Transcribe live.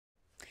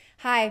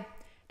Hi,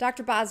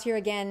 Dr. Boz here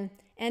again,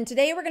 and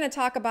today we're going to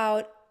talk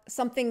about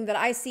something that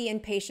I see in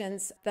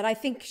patients that I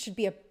think should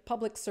be a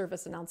public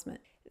service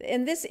announcement.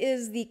 And this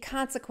is the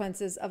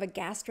consequences of a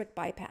gastric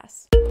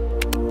bypass.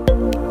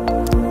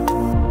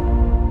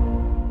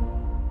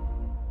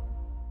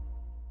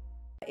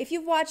 If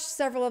you've watched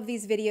several of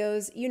these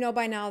videos, you know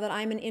by now that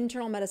I'm an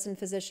internal medicine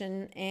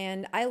physician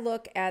and I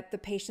look at the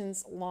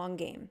patient's long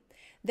game.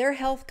 Their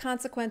health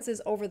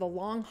consequences over the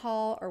long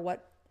haul are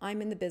what I'm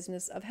in the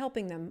business of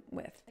helping them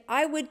with.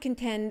 I would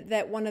contend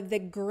that one of the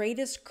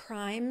greatest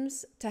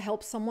crimes to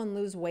help someone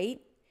lose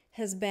weight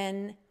has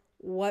been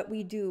what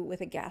we do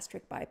with a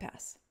gastric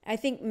bypass. I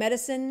think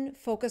medicine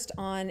focused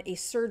on a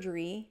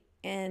surgery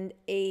and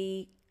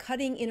a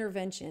cutting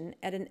intervention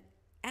at an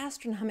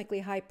astronomically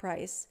high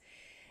price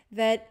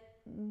that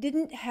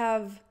didn't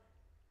have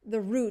the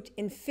root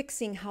in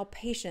fixing how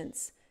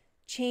patients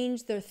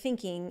change their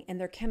thinking and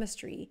their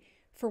chemistry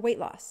for weight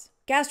loss.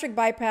 Gastric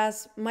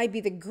bypass might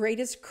be the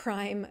greatest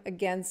crime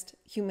against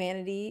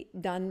humanity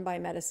done by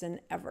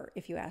medicine ever,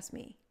 if you ask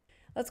me.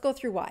 Let's go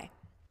through why.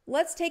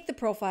 Let's take the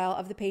profile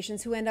of the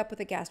patients who end up with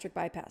a gastric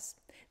bypass.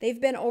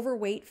 They've been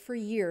overweight for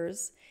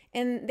years,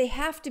 and they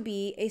have to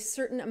be a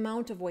certain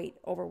amount of weight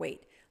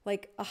overweight,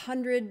 like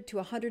 100 to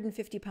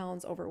 150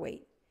 pounds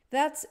overweight.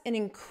 That's an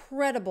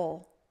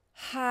incredible,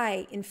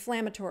 high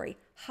inflammatory,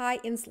 high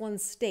insulin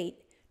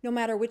state, no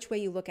matter which way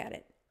you look at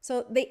it.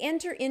 So they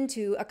enter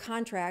into a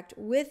contract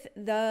with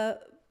the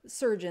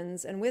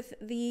surgeons and with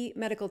the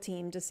medical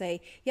team to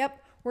say,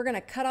 yep, we're going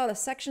to cut out a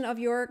section of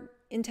your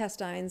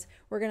intestines,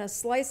 we're going to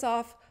slice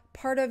off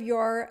part of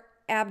your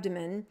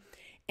abdomen,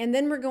 and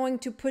then we're going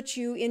to put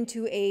you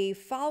into a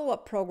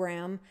follow-up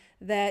program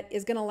that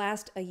is going to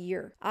last a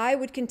year. I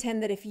would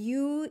contend that if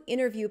you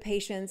interview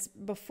patients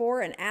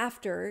before and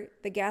after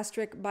the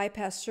gastric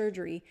bypass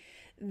surgery,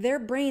 their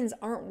brains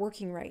aren't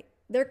working right.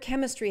 Their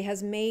chemistry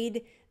has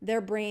made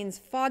their brains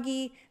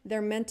foggy,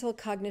 their mental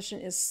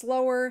cognition is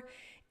slower,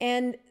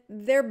 and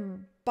they're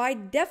by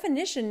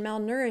definition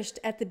malnourished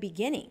at the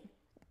beginning.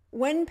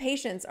 When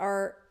patients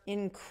are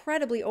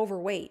incredibly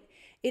overweight,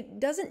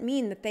 it doesn't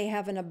mean that they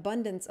have an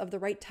abundance of the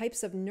right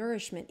types of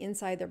nourishment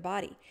inside their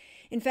body.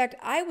 In fact,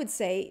 I would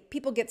say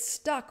people get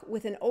stuck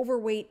with an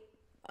overweight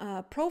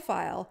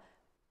profile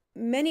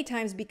many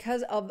times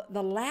because of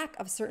the lack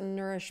of certain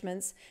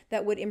nourishments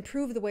that would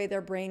improve the way their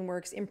brain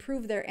works,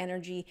 improve their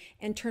energy,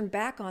 and turn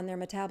back on their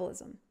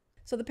metabolism.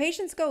 So the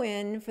patients go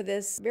in for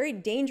this very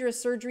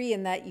dangerous surgery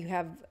in that you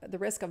have the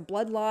risk of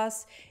blood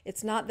loss.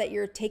 It's not that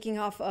you're taking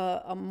off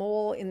a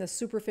mole in the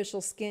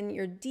superficial skin.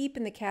 You're deep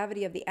in the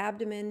cavity of the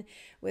abdomen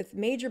with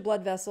major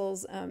blood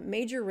vessels,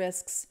 major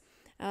risks.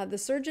 The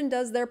surgeon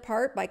does their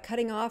part by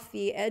cutting off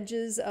the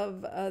edges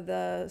of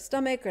the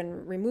stomach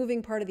and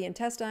removing part of the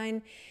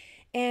intestine.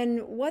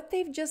 And what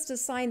they've just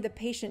assigned the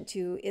patient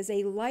to is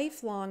a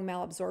lifelong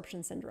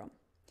malabsorption syndrome.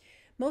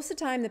 Most of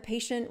the time, the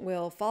patient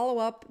will follow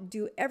up,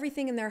 do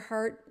everything in their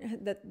heart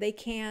that they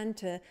can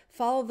to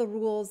follow the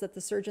rules that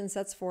the surgeon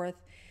sets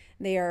forth.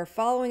 They are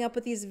following up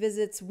with these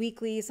visits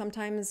weekly,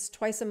 sometimes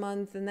twice a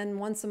month, and then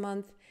once a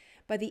month.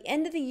 By the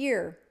end of the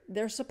year,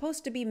 they're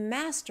supposed to be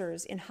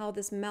masters in how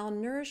this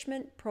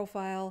malnourishment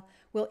profile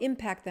will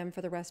impact them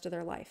for the rest of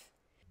their life.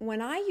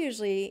 When I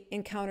usually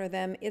encounter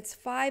them, it's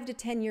 5 to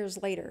 10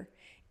 years later,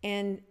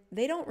 and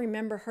they don't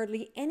remember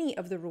hardly any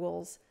of the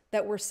rules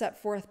that were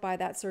set forth by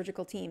that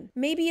surgical team.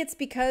 Maybe it's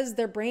because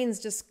their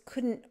brains just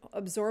couldn't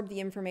absorb the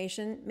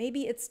information.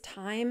 Maybe it's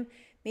time.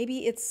 Maybe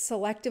it's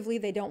selectively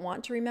they don't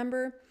want to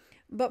remember.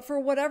 But for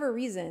whatever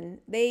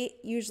reason, they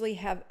usually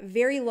have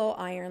very low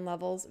iron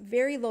levels,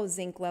 very low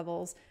zinc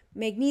levels.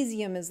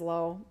 Magnesium is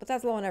low, but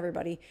that's low on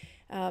everybody.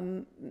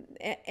 And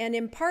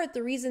in part,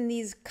 the reason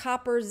these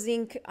copper,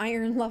 zinc,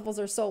 iron levels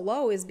are so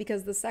low is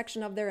because the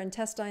section of their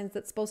intestines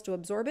that's supposed to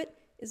absorb it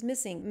is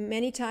missing.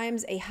 Many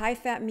times, a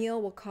high-fat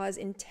meal will cause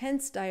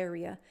intense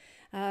diarrhea.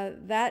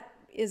 That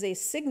is a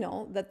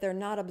signal that they're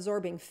not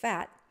absorbing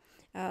fat.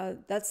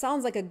 That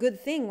sounds like a good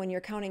thing when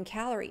you're counting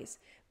calories,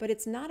 but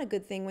it's not a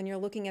good thing when you're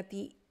looking at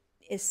the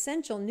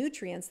essential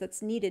nutrients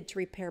that's needed to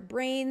repair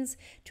brains,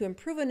 to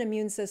improve an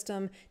immune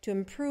system, to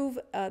improve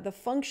the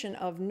function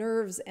of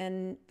nerves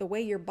and the way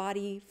your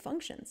body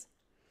functions.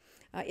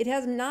 It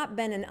has not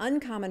been an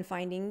uncommon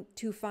finding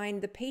to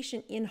find the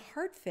patient in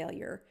heart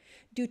failure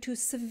due to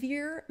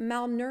severe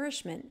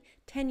malnourishment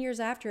 10 years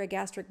after a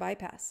gastric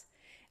bypass,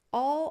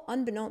 all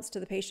unbeknownst to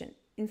the patient.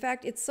 In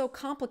fact, it's so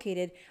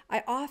complicated,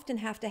 I often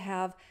have to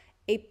have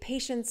a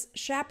patient's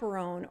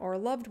chaperone or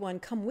loved one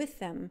come with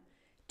them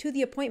to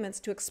the appointments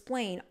to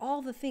explain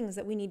all the things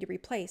that we need to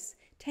replace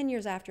 10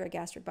 years after a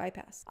gastric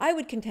bypass. I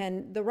would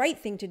contend the right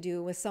thing to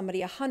do with somebody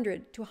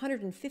 100 to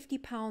 150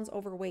 pounds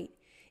overweight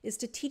is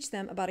to teach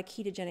them about a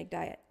ketogenic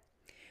diet.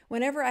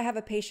 Whenever I have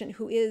a patient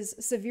who is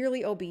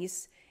severely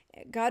obese,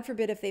 God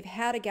forbid if they've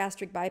had a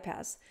gastric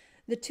bypass,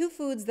 the two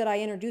foods that I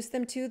introduce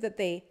them to that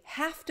they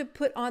have to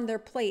put on their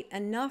plate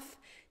enough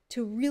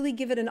to really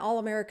give it an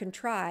all-American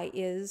try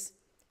is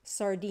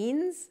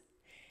sardines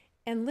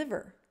and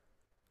liver.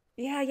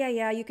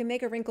 Yeah, you can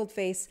make a wrinkled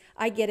face.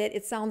 I get it.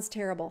 It sounds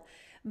terrible.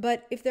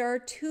 But if there are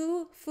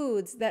two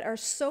foods that are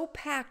so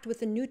packed with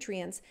the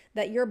nutrients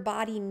that your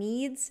body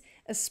needs,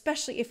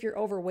 especially if you're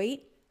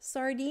overweight,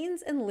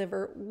 sardines and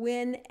liver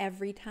win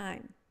every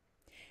time.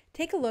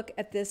 Take a look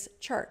at this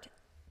chart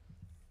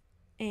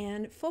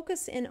and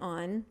focus in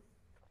on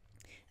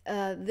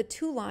the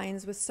two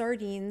lines with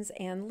sardines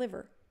and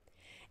liver.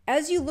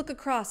 As you look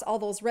across all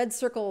those red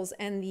circles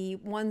and the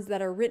ones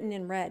that are written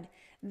in red,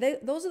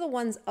 those are the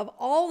ones of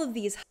all of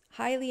these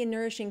highly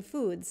nourishing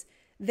foods.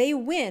 They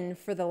win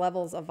for the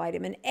levels of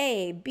vitamin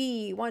A,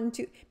 B1,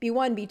 B2,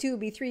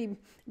 B3,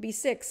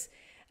 B6,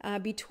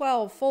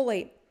 B12,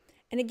 folate.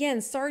 And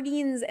again,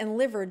 sardines and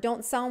liver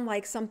don't sound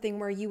like something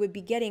where you would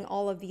be getting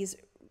all of these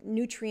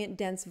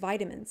nutrient-dense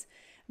vitamins.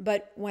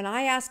 But when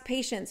I ask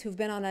patients who've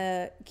been on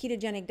a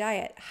ketogenic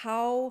diet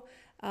how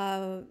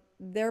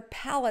their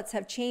palates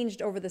have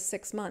changed over the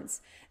 6 months,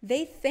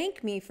 they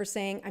thank me for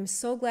saying, I'm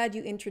so glad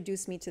you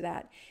introduced me to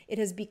that. It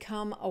has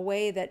become a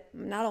way that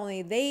not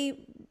only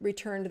they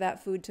returned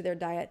that food to their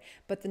diet,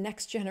 but the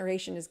next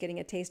generation is getting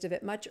a taste of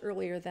it much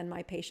earlier than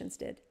my patients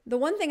did. The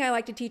one thing I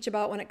like to teach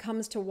about when it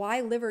comes to why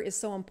liver is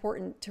so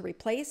important to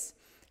replace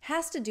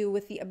has to do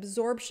with the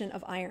absorption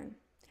of iron.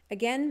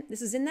 Again,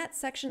 this is in that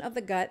section of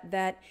the gut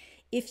that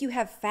if you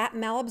have fat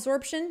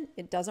malabsorption,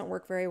 it doesn't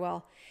work very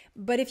well.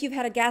 But if you've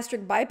had a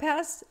gastric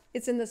bypass,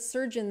 it's in the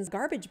surgeon's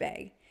garbage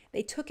bag.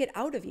 They took it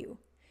out of you.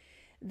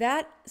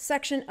 That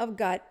section of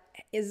gut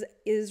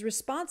is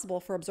responsible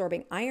for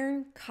absorbing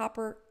iron,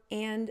 copper,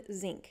 and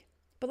zinc.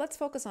 But let's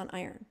focus on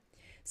iron.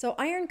 So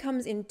iron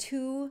comes in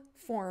two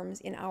forms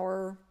in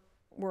our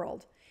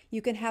world.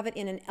 You can have it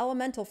in an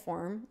elemental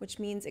form, which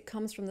means it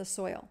comes from the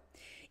soil.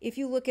 If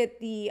you look at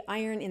the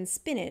iron in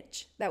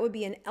spinach, that would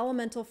be an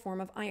elemental form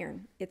of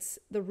iron.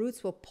 The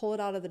roots will pull it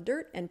out of the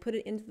dirt and put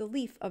it into the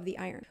leaf of the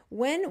iron.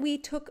 When we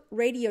took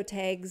radio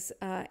tags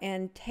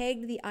and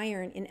tagged the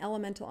iron in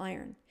elemental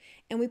iron,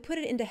 and we put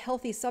it into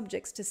healthy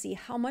subjects to see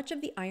how much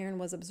of the iron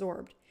was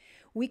absorbed,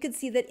 we could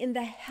see that in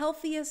the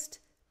healthiest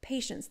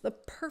patients, the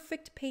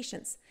perfect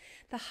patients,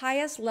 the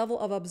highest level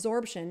of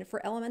absorption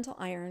for elemental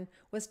iron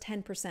was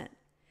 10%.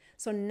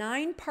 So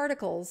 9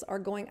 particles are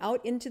going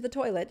out into the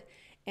toilet,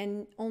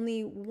 and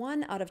only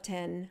 1 out of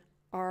 10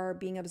 are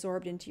being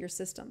absorbed into your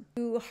system.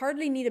 You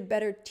hardly need a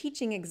better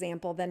teaching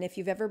example than if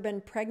you've ever been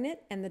pregnant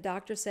and the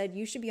doctor said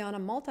you should be on a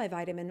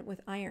multivitamin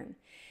with iron.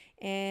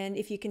 And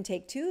if you can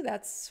take 2,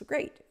 that's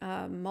great.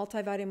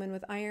 Multivitamin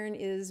with iron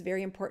is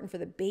very important for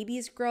the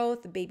baby's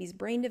growth, the baby's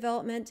brain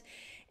development,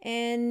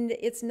 and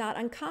it's not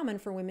uncommon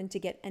for women to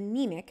get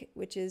anemic,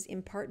 which is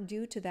in part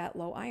due to that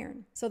low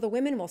iron. So the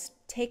women will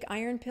take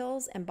iron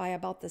pills, and by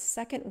about the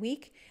 2nd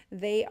week,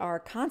 they are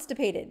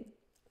constipated.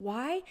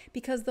 Why?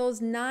 Because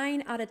those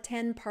 9 out of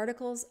 10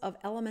 particles of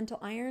elemental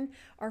iron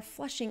are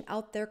flushing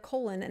out their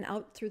colon and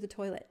out through the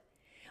toilet.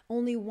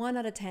 Only 1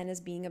 out of 10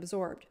 is being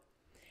absorbed.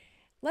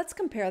 Let's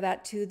compare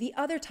that to the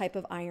other type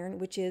of iron,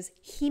 which is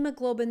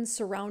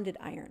hemoglobin-surrounded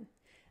iron.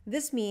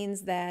 This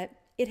means that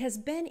it has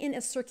been in a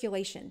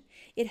circulation.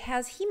 It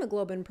has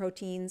hemoglobin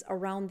proteins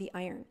around the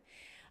iron.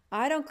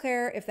 I don't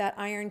care if that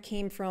iron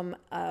came from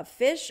a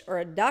fish or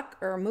a duck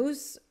or a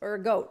moose or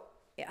a goat.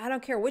 I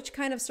don't care which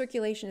kind of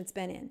circulation it's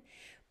been in.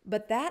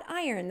 But that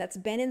iron that's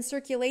been in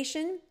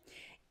circulation,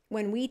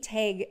 when we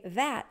tag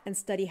that and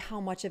study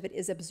how much of it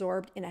is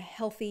absorbed in a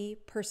healthy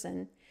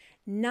person,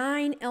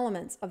 9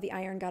 elements of the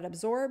iron got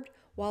absorbed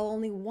while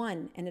only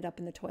 1 ended up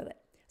in the toilet.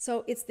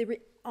 So it's the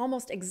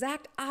almost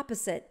exact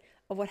opposite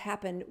of what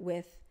happened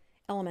with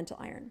elemental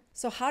iron.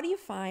 So how do you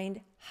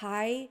find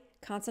high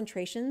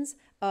concentrations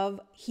of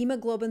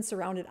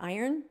hemoglobin-surrounded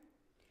iron?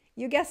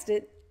 You guessed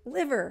it,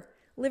 liver.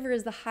 Liver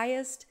is the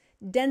highest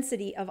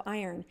density of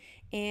iron.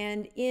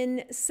 And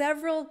in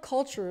several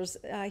cultures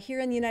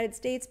here in the United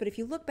States, but if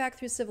you look back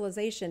through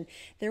civilization,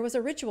 there was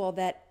a ritual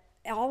that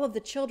all of the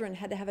children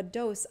had to have a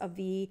dose of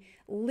the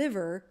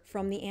liver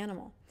from the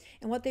animal.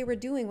 And what they were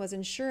doing was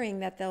ensuring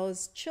that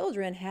those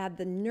children had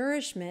the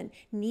nourishment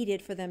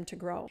needed for them to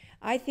grow.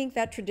 I think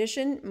that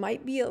tradition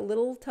might be a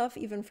little tough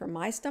even for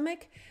my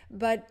stomach,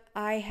 but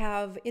I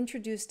have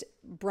introduced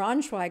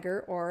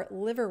Braunschweiger or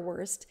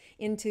liverwurst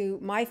into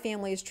my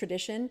family's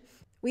tradition.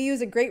 We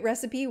use a great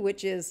recipe,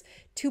 which is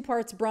 2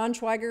 parts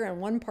Braunschweiger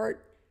and 1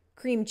 part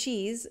cream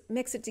cheese,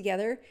 mix it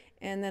together,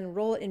 and then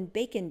roll it in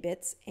bacon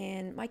bits,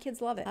 and my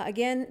kids love it.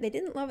 Again, they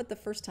didn't love it the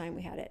first time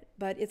we had it,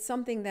 but it's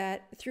something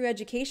that through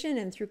education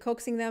and through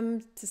coaxing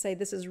them to say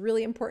this is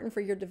really important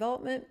for your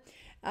development,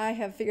 I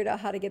have figured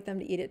out how to get them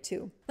to eat it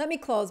too. Let me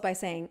close by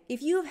saying,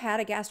 if you have had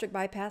a gastric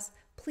bypass,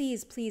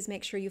 please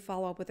make sure you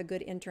follow up with a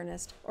good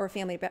internist or a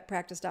family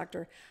practice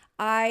doctor.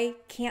 I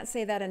can't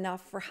say that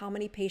enough for how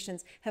many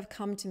patients have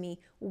come to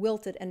me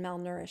wilted and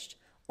malnourished,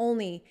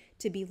 only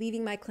to be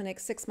leaving my clinic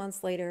 6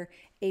 months later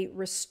a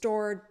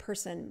restored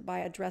person by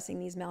addressing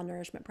these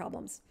malnourishment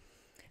problems.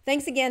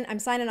 Thanks again. I'm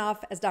signing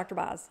off as Dr.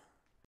 Boz.